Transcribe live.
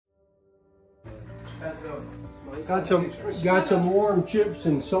Got some warm chips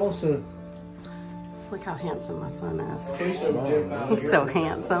and salsa. Look how handsome my son is. He's so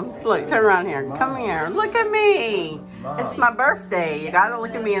handsome. Look, turn around here. Come here. Look at me. It's my birthday. You gotta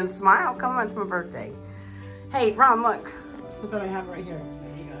look at me and smile. Come on, it's my birthday. Hey, Ron, look. Look what I have right here.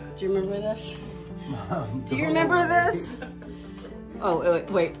 Do you remember this? Do you remember this? Oh,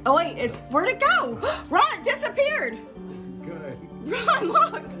 wait. Oh, wait. Where'd it go? Ron, it disappeared. Good. Ron,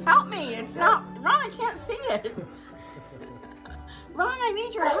 look. Help me. It's not. Ron, I can't see it. Ron, I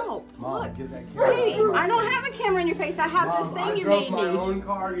need your help. Mom, look. get that camera. Baby, I don't have a camera in your face. I have Mom, this thing you made made me. I drove my own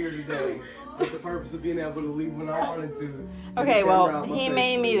car here today with the purpose of being able to leave when I wanted to. Okay, well, he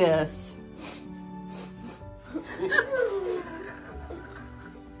made me this.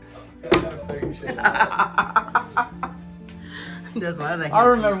 That's my other I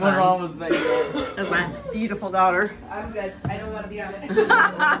remember when Ron was making that. That's my beautiful daughter. I'm good. I don't want to be on it.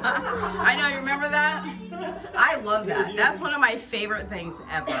 I know, you remember that? I love that. That's one of my favorite things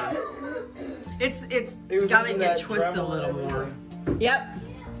ever. It's gotta get twisted a little more. Yep.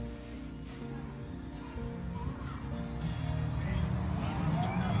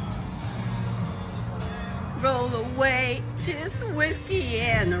 Roll away, just whiskey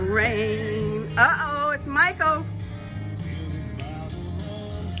and the rain. Uh-oh, it's Michael.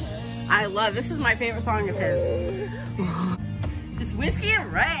 I love, this is my favorite song of his. Just whiskey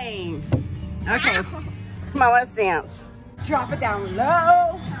and rain. Okay, come on, let's dance. Drop it down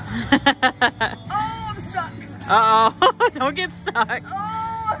low. Oh, I'm stuck. Uh-oh, don't get stuck.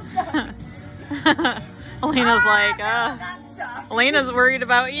 Oh, I'm stuck. Elena's like, got stuck. Elena's worried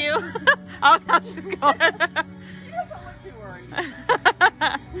about you. Oh, now she's going. She doesn't look too worried.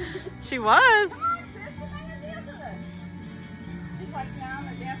 She was. Come on, sis, I'm gonna dance with us. She's like, no, I'm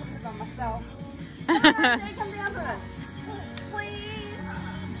gonna dance with this by myself. Come on, RJ, come dance with us. Please.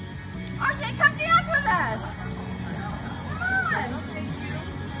 RJ, come dance with us. Come on.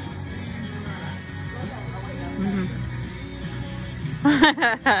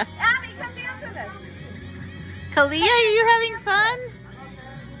 Abby, come dance with us. Kalia, are you having fun?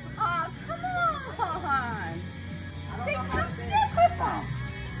 Oh, come on. They come dance with us.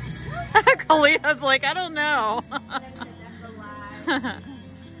 Kalia's like, I don't know. RJ,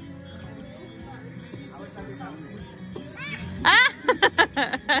 come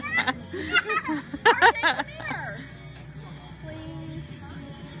here. Please.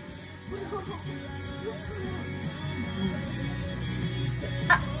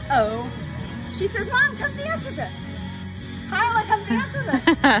 Uh-oh. She says, Mom, come dance with us. Hyla, come dance with us.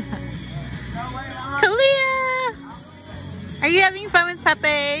 Kalia! Are you having fun with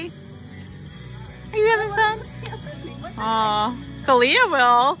Pepe? Are you having fun? Aw, Kalia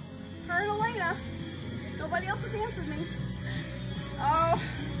will. Her and Elena. Nobody else will dance with me. Oh,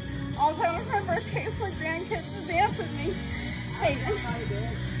 all the time for my birthday is my grandkids to dance with me. Hey,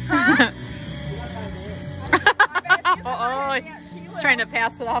 huh? Oh, he's trying to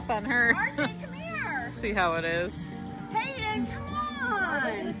pass it off on her. RJ, come here. See how it is. Hayden, come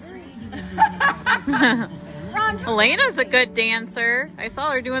on. Ron, come Elena's a good dancer. I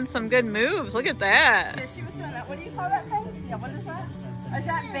saw her doing some good moves. Look at that. Yeah, she was doing that. What do you call that thing? Yeah, what is that? Is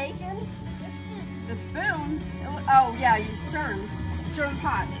that bacon? The spoon? Oh, yeah, you stir in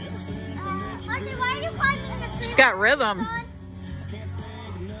pot. Auntie, why are you climbing the tree? She's got rhythm.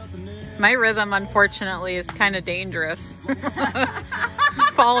 My rhythm, unfortunately, is kind of dangerous.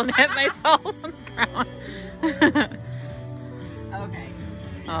 Fall and hit myself on the ground. Okay.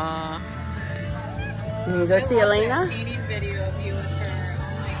 Can you go see Elena? Painting video of you with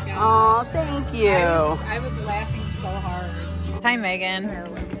her. Oh, Oh, thank you. I was laughing so hard. Hi, Megan.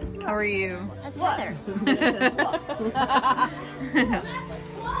 How are you? That's weather.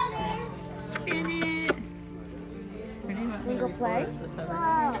 We go play? Go Go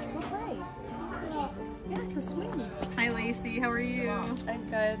play. Yeah, it's a swing. Hi, Lacey. How are you? I'm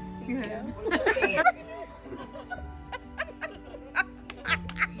good. Good.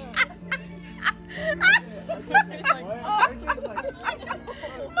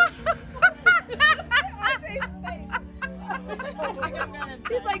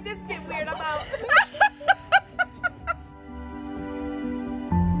 He's like, this get weird. I'm out.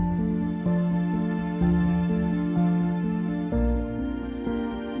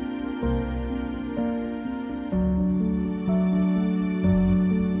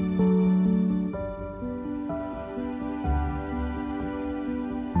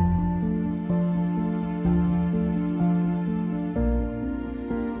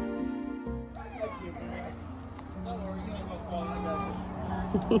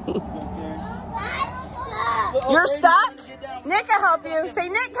 You're stuck? Nick will help you. Say,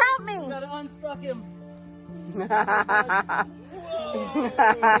 Nick, help me. You gotta unstuck. fuck him.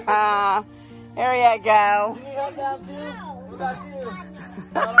 There you go. You need help down too? What about you?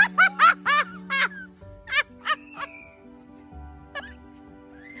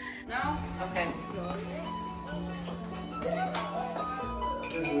 No? Okay.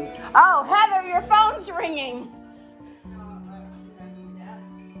 Oh, Heather, your phone's ringing.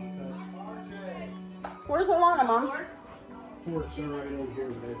 Where's Alana, Mom?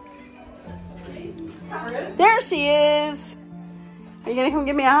 There she is. Are you gonna come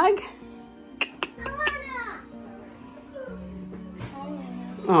give me a hug?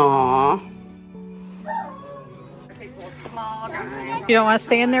 Aww. You don't want to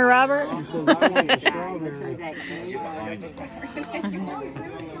stay in there, Robert? Come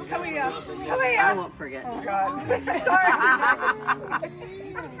here. I won't forget.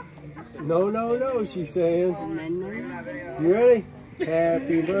 No, she's saying. You ready?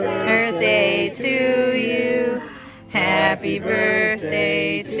 Happy Birthday to you. Happy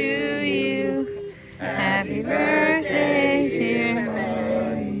birthday to you. Happy birthday, dear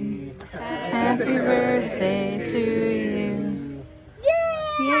Mary. Happy birthday to you.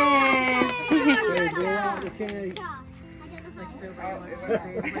 Yay!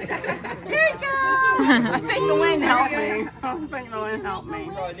 Here it goes! I think the wind helped me. I think the wind helped me.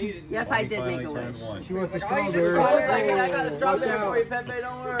 Yes, I did make a wish. She wants a strawberry. I got a strawberry for you, Pepe.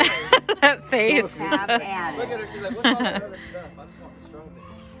 Don't worry. That face. Have at Look at it. her. She's like, what's all that other stuff? I just want the strawberry.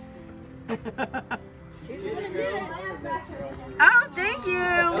 Oh, thank you.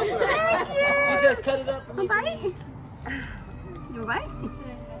 Thank She you. says, cut it up for A me. bite? You a bite?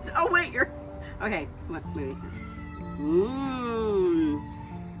 Oh, wait, you're... Okay, what, maybe. Mmm.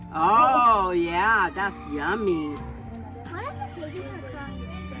 Oh, yeah, that's yummy.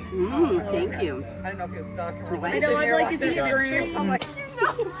 Mmm, thank you. I don't know if you're stuck. I know, I'm like, is he scream? I'm like, no.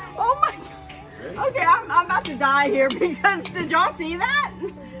 Oh my God. Okay, I'm about to die here because did y'all see that?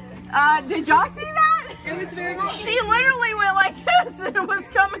 Did y'all see that? It was very cool. She literally went like this and it was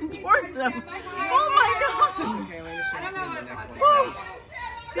coming towards him. Oh my God. Whew.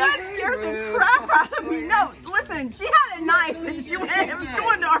 That scared the crap out of me. No, listen, she had a knife and she went, it was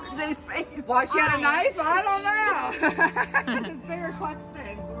going to RJ's face. Why she had a knife? I don't know. Bigger clutch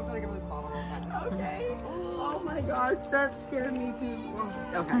thing. So we're gonna give this bottle real fast. Okay. Oh my gosh, that scared me too.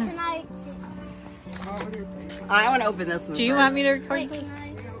 Okay. Can I I want to open this one. Do you want me to record wait? this? Can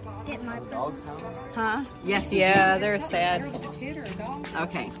I get my Huh? Yes. Yeah, they're sad.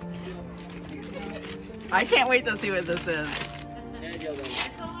 Okay. I can't wait to see what this is.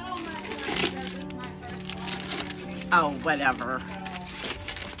 Oh, whatever.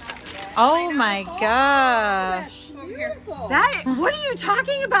 Oh my gosh. That, what are you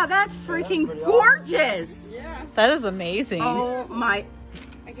talking about? That's freaking gorgeous. That is amazing. Oh my,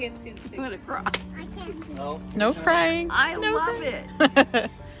 I can't see the I'm thing. gonna cry. I can't see. No crying. I love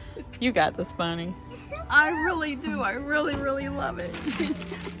it. You got this, Bonnie. I really do. I really, really love it.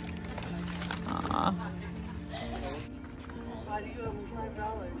 Aw.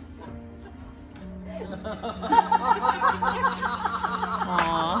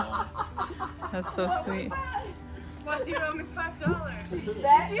 Aw. That's so sweet. Why do you owe me $5? Did you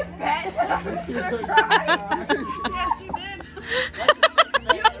bet that I was gonna cry? Yes, you did.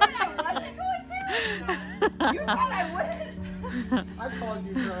 You thought I wasn't going to? You thought I wouldn't?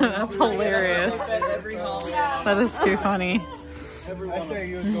 That's hilarious. Every holiday. That is too funny. I say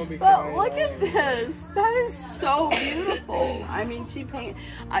you was gonna be But crying. look at this. That is so beautiful. I mean, she paint.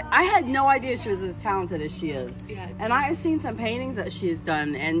 I had no idea she was as talented as she is. Yeah, it's And I've seen some paintings that she's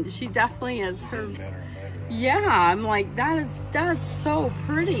done, and she definitely is her. Yeah, I'm like, that is so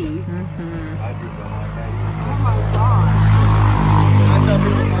pretty. Oh my gosh.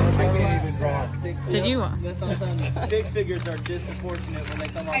 Did you? But sometimes stick figures are disproportionate when they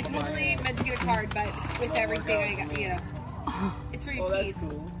come off I the totally meant to get a card, but with everything I got, you know. It's for your Oh, keys. that's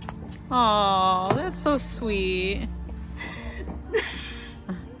cool. Oh, that's so sweet.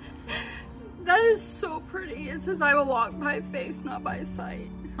 That is so pretty. It says, I will walk by faith, not by sight.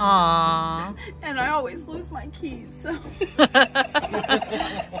 Aw. And I always lose my keys, so.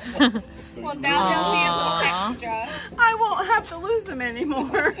 Well, now they'll be a Aw. little extra. I won't have to lose them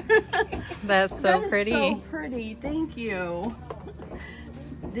anymore. That's so That is pretty. so pretty. Thank you.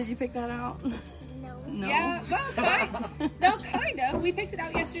 Did you pick that out? No. Yeah, well, kind of. We picked it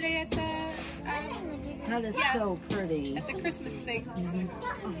out yesterday at the That is Yeah. so pretty. at the Christmas thing.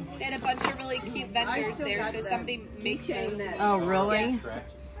 They had a bunch of really cute vendors there, so somebody made those. Oh, really?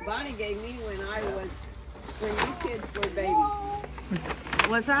 Bonnie gave me when you kids were babies.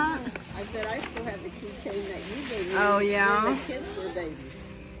 What's that? I said I still have the keychain that you gave me Oh, yeah? when the kids were babies.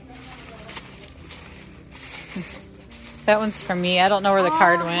 That one's from me. I don't know where the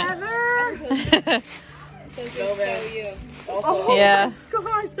card went. Those are so you. Oh Yeah. my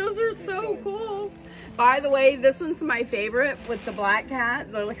gosh, those are so cool. By the way, this one's my favorite with the black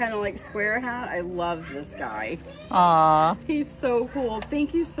hat, the kind of like square hat. I love this guy. Aw. He's so cool.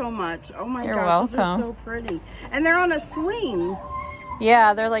 Thank you so much. Oh my You're gosh, those are welcome. so pretty. And they're on a swing.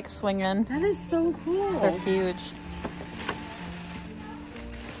 Yeah, they're like swinging. That is so cool. They're huge.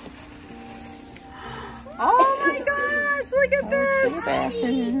 Oh my gosh, look at this.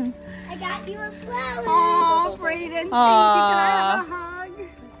 I got you a flower. Oh, Brayden, thank you. Can I have a hug?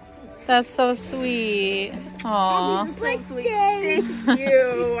 That's so sweet. Aw. So sweet. Thank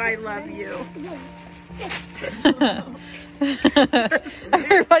you. I love you.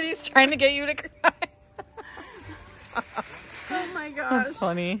 Everybody's trying to get you to cry. Oh my gosh. That's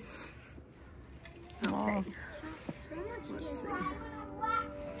funny. Okay.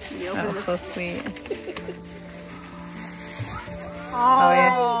 That was so sweet. Oh,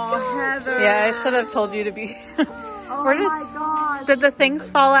 yeah. Heather. Yeah, I should have told you to be. Oh Where did, my gosh. did the things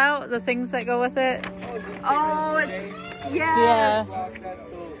fall out? The things that go with it? Oh, it's, yes. Yeah.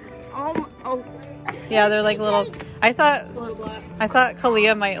 Oh, Yeah, they're like little. I thought Little block.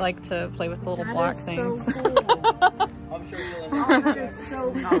 Kalia might like to play with the little that block is things. so cool. I'm sure you'll Oh, that is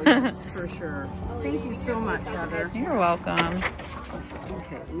so cool. Yes, for sure. Thank you so much, Heather. You're welcome.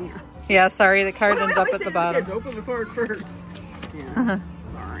 Okay, yeah. Yeah, sorry, the card ended up at the bottom. Open the card first. Yeah,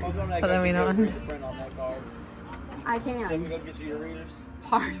 sorry. But then we don't. I Then we can. go get you your readers.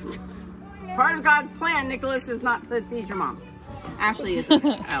 Part of God's plan, Nicholas, is not to teach your mom. Actually, it's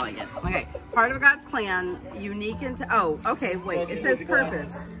okay. I like it. Okay, part of God's plan, unique into. Oh, okay. Wait. It says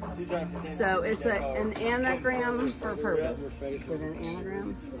purpose. So it's an anagram for purpose. Is it an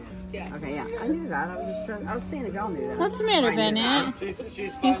anagram? Yeah. Okay. Yeah, I knew that. I was just trying. I was saying if y'all knew that. What's the matter, I knew that. Bennett?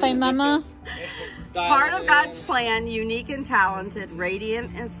 She's You play Mama? Part of God's plan, unique and talented,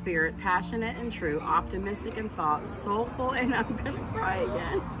 radiant in spirit, passionate and true, optimistic in thought, soulful and I'm gonna cry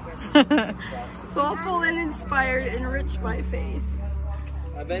again. Soulful and inspired, enriched by faith.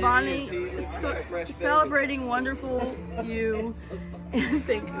 Bonnie, celebrating wonderful you.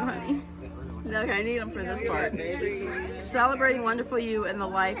 Thank you, honey. Okay, I need them for this part. Celebrating wonderful you and the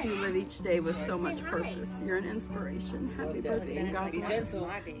life you live each day with so much purpose. You're an inspiration. Happy birthday and God bless.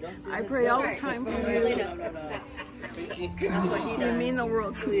 I pray all the time for you. You mean the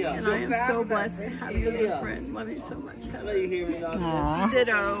world to me, and I am so blessed to have you as a friend. Love you so much. Aww.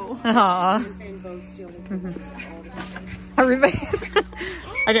 Ditto. Aww. Everybody's.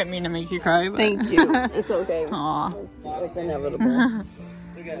 I didn't mean to make you cry, but. Thank you. It's okay. Aw. It's inevitable.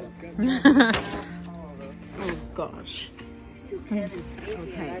 Oh gosh. Okay.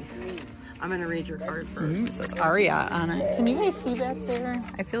 I'm gonna read your card first. It says Aria on it. Can you guys see back there?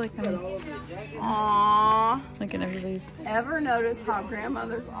 I feel like I'm Aww. looking at everybody's. Ever notice how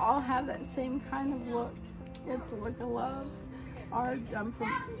grandmothers all have that same kind of look? It's a look of love. I'm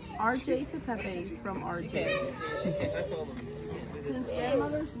from RJ to Pepe from RJ. Since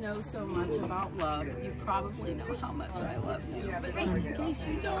grandmothers know so much about love, you probably know how much I love you. But just in case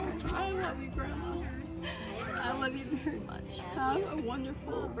you don't, I love you, Grandma. I love you very much. Have a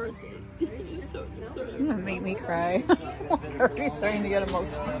wonderful birthday. You so deserve it. You're gonna make me cry. I'm already starting to get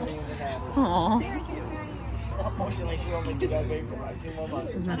emotional. Aww. Thank you. Unfortunately, she only did that baby for like 2 more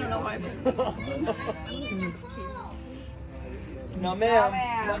months. I don't know why. No, ma'am.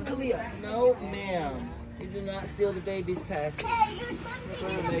 No, ma'am. You do not steal the baby's passage. You're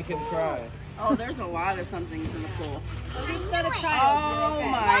going to make him cry. Oh, there's a lot of somethings in the pool. It's not a child. Oh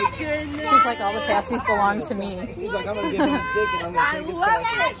my goodness. She's like, all the passies belong to me. She's like, I'm going to give him a stick and I'm going to take his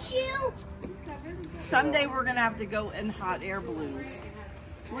passage. Someday we're going to have to go in hot air balloons.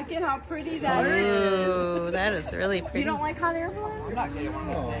 Look at how pretty that is. Ooh, that is really pretty. You don't like hot air balloons? I'm not getting one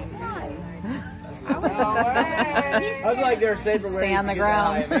of those things. I I feel like there are safer ways Stay on the to get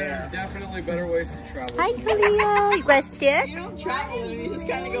high ground. in air. Definitely better ways to travel. Hi, Kalia. You got a stick? You don't travel, you just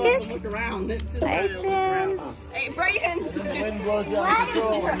kind of go up and look around. It's just Hi, kind of look around. Finn. Hey, Brayden! The wind blows you out of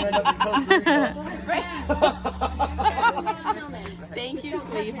control and you end up in Costa Rica. Thank you,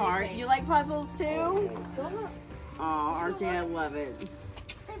 sweetheart. You like puzzles too? Oh, RJ, I love it.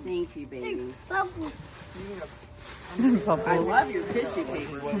 Thank you, baby. I Bubbles. love your tissue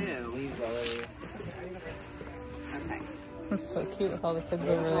paper too. Okay. That's so cute with all the kids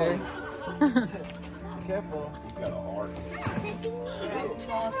over there. Careful.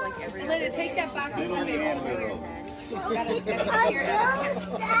 Linda, take that box and put it over here. Gotta here.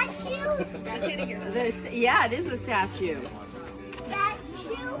 Just hit it here. Yeah, it is a statue.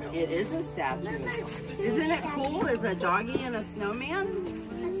 Statue? It is a statue. Isn't it cool? There's a doggy and a snowman.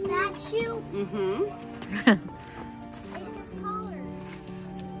 A statue? Mm-hmm. It's his collar.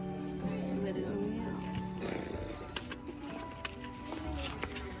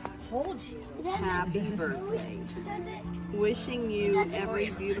 Hold you. Happy birthday. Wishing you every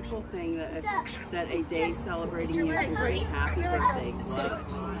beautiful thing that a day celebrating you can bring. Happy birthday.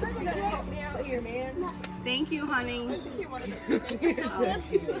 Thank you, honey.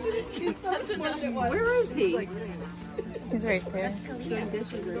 Where is he? He's right there. Doing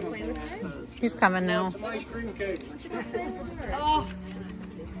dishes or something, I suppose. He's coming now. Oh.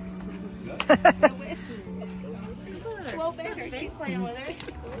 Well, Ben's playing with her.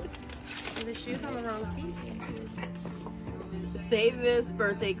 With the shoes on the wrong feet. Save this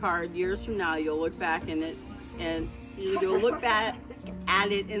birthday card years from now. You'll look back in it, and you'll look back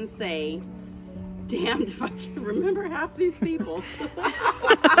at it and say, "Damned if I can remember half these people."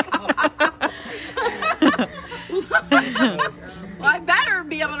 Well, I better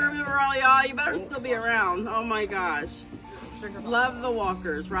be able to remember all y'all. You better still be around. Oh my gosh. Love the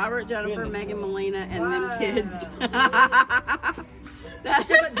Walkers. Robert, Jennifer, Megan, Melina, and them kids.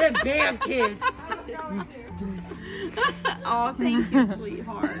 Them damn kids. Oh, thank you,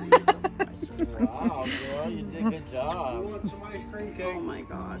 sweetheart. Wow, girl, you did a good job. Oh my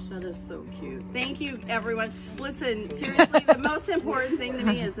gosh, that is so cute. Thank you, everyone. Listen, seriously, the most important thing to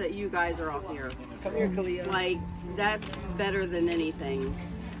me is that you guys are all here. Come here, Kalia. Like, that's better than anything.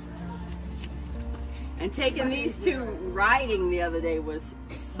 And taking these two riding the other day was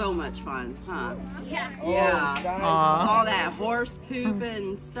so much fun, huh? Yeah. Yeah. Aw. All that horse poop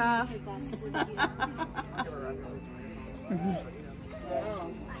and stuff. I'm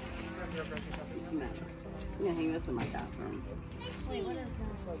gonna hang this in my bathroom.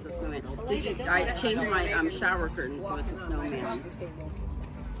 It's a snowman. I changed my shower curtain so it's a snowman.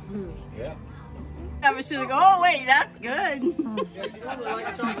 Yeah. I was just like, oh wait, that's good.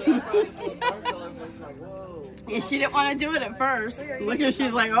 Yeah, she didn't want to do it at first. Look at,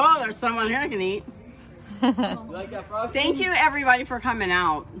 she's like, oh, there's someone here I can eat. Thank you everybody for coming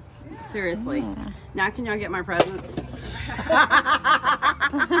out. Seriously. Now can y'all get my presents?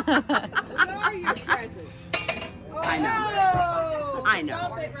 I know. I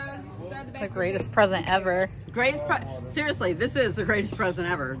know. It's the greatest present ever. Seriously, this is the greatest present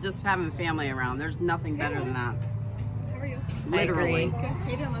ever. Just having family around. There's nothing better than that. How are you? Literally.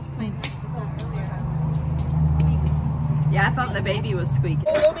 Hayden was playing with that earlier. Yeah, I thought the baby was squeaking.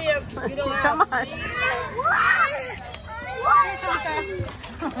 Come on.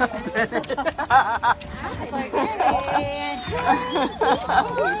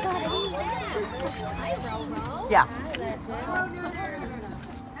 Yeah.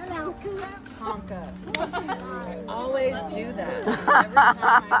 Tonka. Always do that. Every time I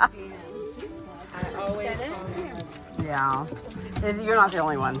see him, I always call him. Yeah. You're not the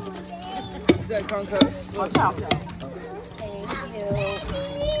only one. Is that Tonka? Watch out.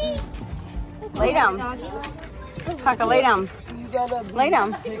 Lay down. Tonka, lay down. Lay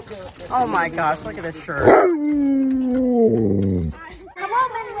down. Oh my gosh, look at this shirt. Come on,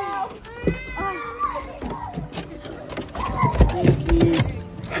 Monroe.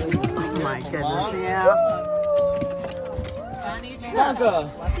 Oh my goodness, yeah. Tonka!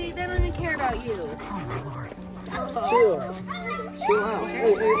 See, they don't even care about you. Chill. Chill out.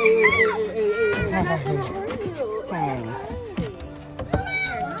 Hey, hey, hey.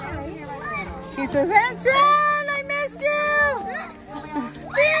 He says, Aunt Jen, I miss you.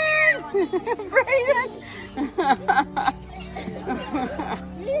 Brayden.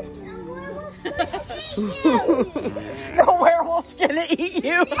 The werewolf's gonna eat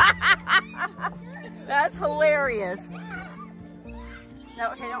you. That's hilarious.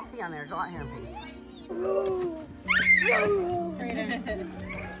 No, okay, don't pee on there. Go out here and pee.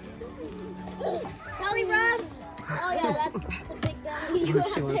 Kelly, run. Oh, yeah, that's a big dummy.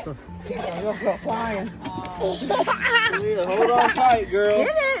 She wants to Flying. Hold on tight, girl.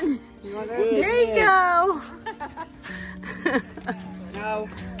 get it. There you go. Now,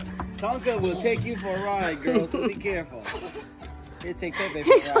 Tonka will take you for a ride, girl, so be careful. He'll take that baby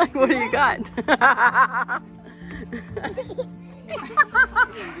He's for a like, ride, what do you got?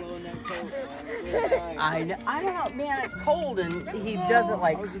 I don't know, man, it's cold and he does it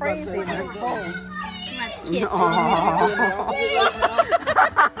like crazy when it's cold. She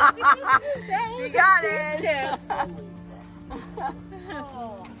got it.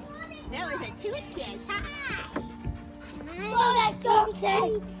 Now it's a tooth kiss. Oh, that dog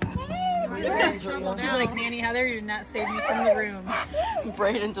thing. She's like, Nanny Heather, you did not save me from the room.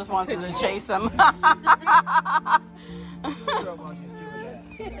 Brayden just wants him to chase him.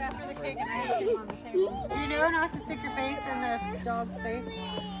 After the cake and I put him on the table. Do you know not to stick your face in the dog's face?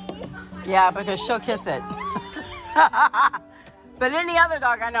 Yeah, because she'll kiss it. But any other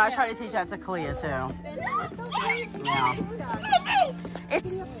dog I know, I try to teach that to Kalia too. Yeah.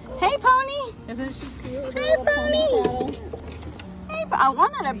 Hey, Pony. Isn't she cute? Hey, Pony. Hey, I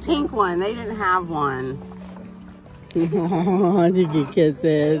wanted a pink one. They didn't have one. Oh, did you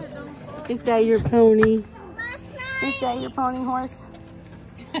kisses? Is that your pony? Is that your pony horse?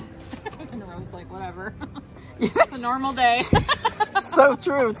 And Rome's like, whatever. It's a normal day. So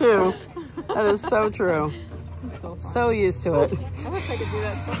true, too. That is so true. So used to it. I wish I could do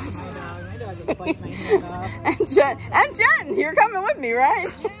that stuff to my dog. My dog would bite my hand off. And Jen, you're coming with me, right?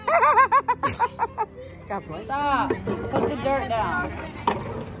 God bless you. Stop. Put the dirt down.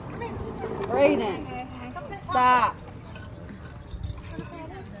 Brayden. Stop.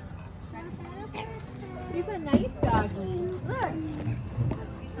 He's a nice doggy. Look.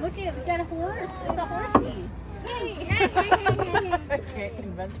 Look at him. Is that a horse? It's a horsey. I can't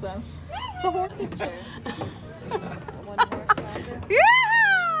convince them. It's a horse picture. One horse rabbit. Yeah!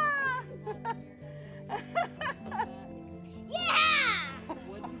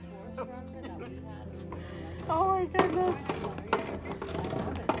 Wooden horse rabbit that we had. Oh my goodness.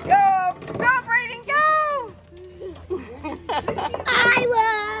 Go! Go, Brayden, go! I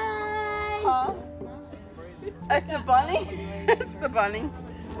won! Huh? It's a bunny? It's the bunny.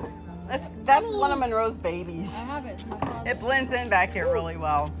 That's one of Monroe's babies. I have it. It's my father's. It blends in back here really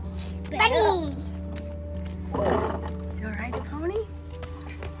well. Bunny! Do I ride the pony?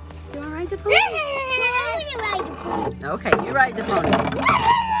 Do I ride the pony? I want to ride the pony. Okay, you ride the pony.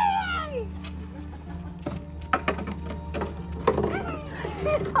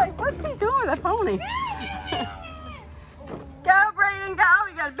 She's like, what's he doing with a pony? Go, Brayden, go.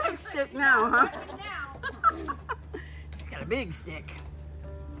 You got a big stick now, huh? She's got a big stick.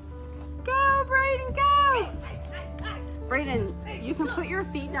 Go, Brayden, go. Brayden, you can put your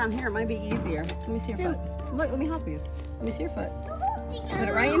feet down here. It might be easier. Let me see your foot. Look, let me help you. Let me see your foot. Put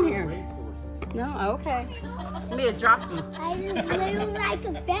it right in here. No? Okay. Let me a jockey. I just look like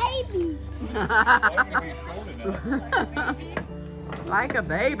a baby. Like a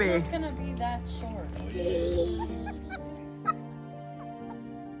baby. It's not gonna be that short.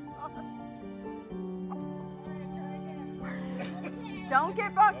 Don't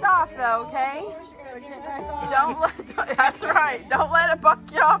get bucked off though, okay? That's right. Don't let it buck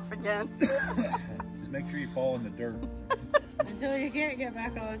you off again. Just make sure you fall in the dirt. Until you can't get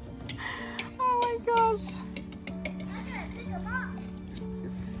back on. Oh my gosh.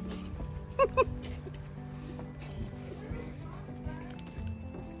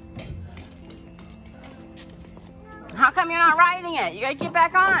 How come you're not riding it? You gotta get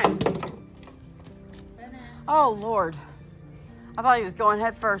back on. Oh Lord. I thought he was going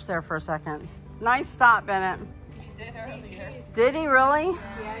head first there for a second. Nice stop, Bennett. He did earlier. Did he really?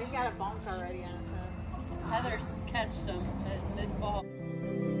 Yeah, he got a bump already on his head. Heather catched him at mid-fall.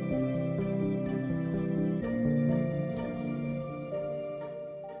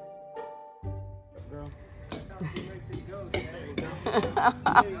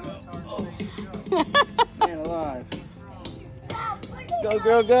 Man alive. Go,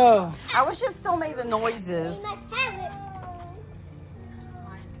 girl, go. I wish it still made the noises. You must have it.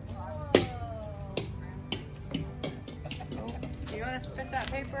 Do you want to spit that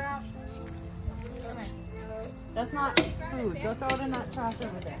paper out? Okay. That's not food. Go throw it in that trash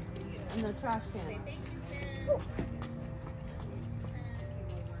over there. In the trash can.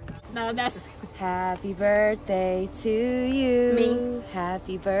 No, that's Happy birthday to you. Me.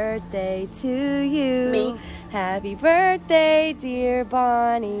 Happy birthday to you. Me. Happy birthday, dear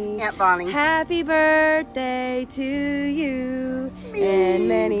Bonnie. Aunt Bonnie. Happy birthday to you. Me. And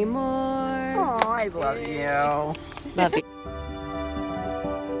many more. Oh, I love you. Love you.